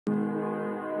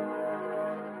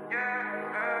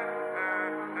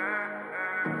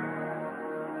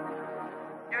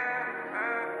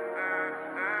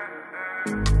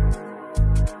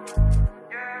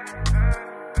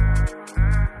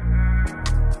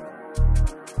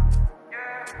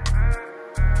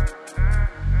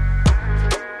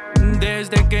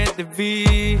te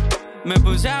vi, me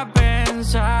puse a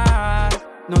pensar.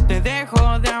 No te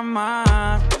dejo de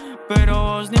amar, pero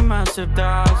vos ni me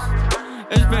aceptas.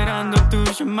 Esperando tu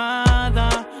llamada,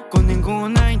 con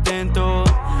ninguna intento.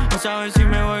 No sabes si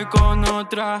me voy con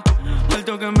otra, al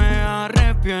toque me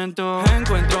arrepiento.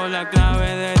 Encuentro la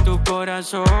clave de tu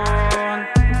corazón.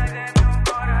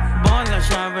 Pon la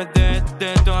llave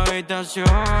de tu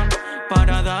habitación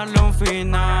para darle un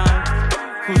final.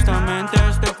 Justamente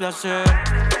este placer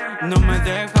no me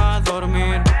deja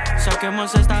dormir.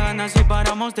 Saquemos estas ganas y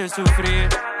paramos de sufrir.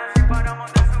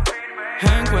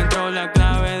 Encuentro la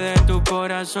clave de tu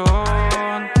corazón.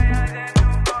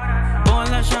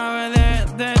 Pon la llave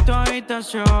de tu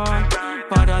habitación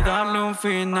para darle un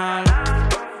final.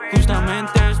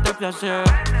 Justamente este placer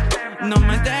no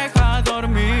me deja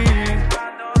dormir.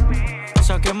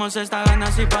 Saquemos estas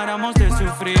ganas y paramos de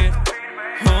sufrir.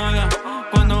 Hola,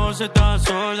 cuando vos estás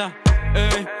sola,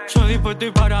 yo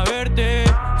dispuesto para verte.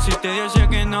 Si te decía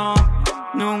que no,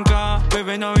 nunca,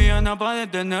 bebé, no había nada para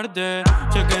detenerte.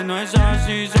 Sé que no es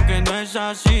así, sé que no es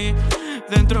así.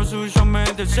 Dentro suyo me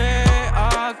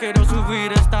desea, quiero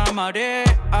subir esta marea.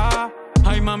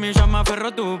 Ay, mami, ya me aferro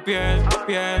a tu piel,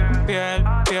 piel, piel,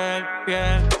 piel,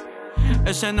 piel.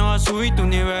 Ese no va a subir tu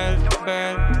nivel,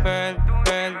 piel,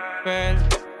 piel, piel.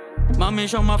 Mami,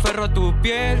 yo me aferro a tu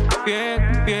piel,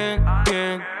 piel, piel,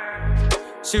 piel.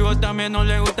 Si vos también no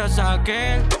le gustas a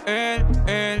aquel, él.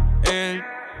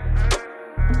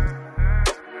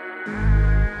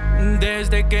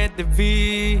 Desde que te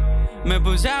vi, me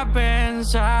puse a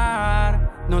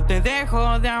pensar. No te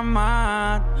dejo de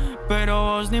amar, pero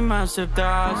vos ni me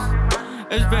aceptas.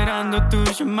 Esperando tu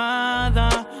llamada,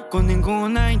 con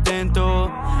ninguna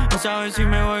intento. No sabes si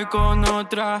me voy con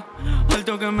otra, al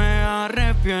toque me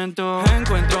arrepiento.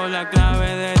 Encuentro la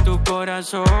clave de tu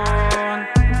corazón.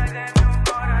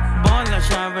 Pon la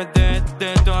llave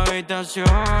de tu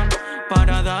habitación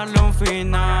para darle un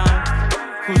final.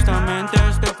 Justamente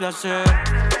este placer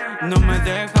no me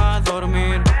deja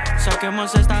dormir.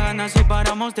 Saquemos estas ganas y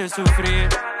paramos de sufrir.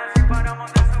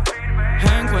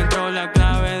 Encuentro la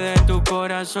clave de tu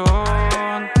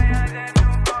corazón.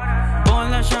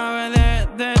 Pon la llave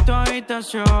de tu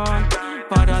habitación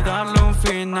para darle un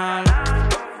final.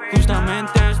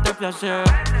 Justamente este placer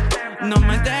no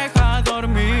me deja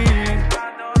dormir.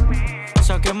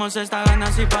 Saquemos estas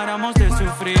ganas y paramos de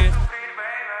sufrir.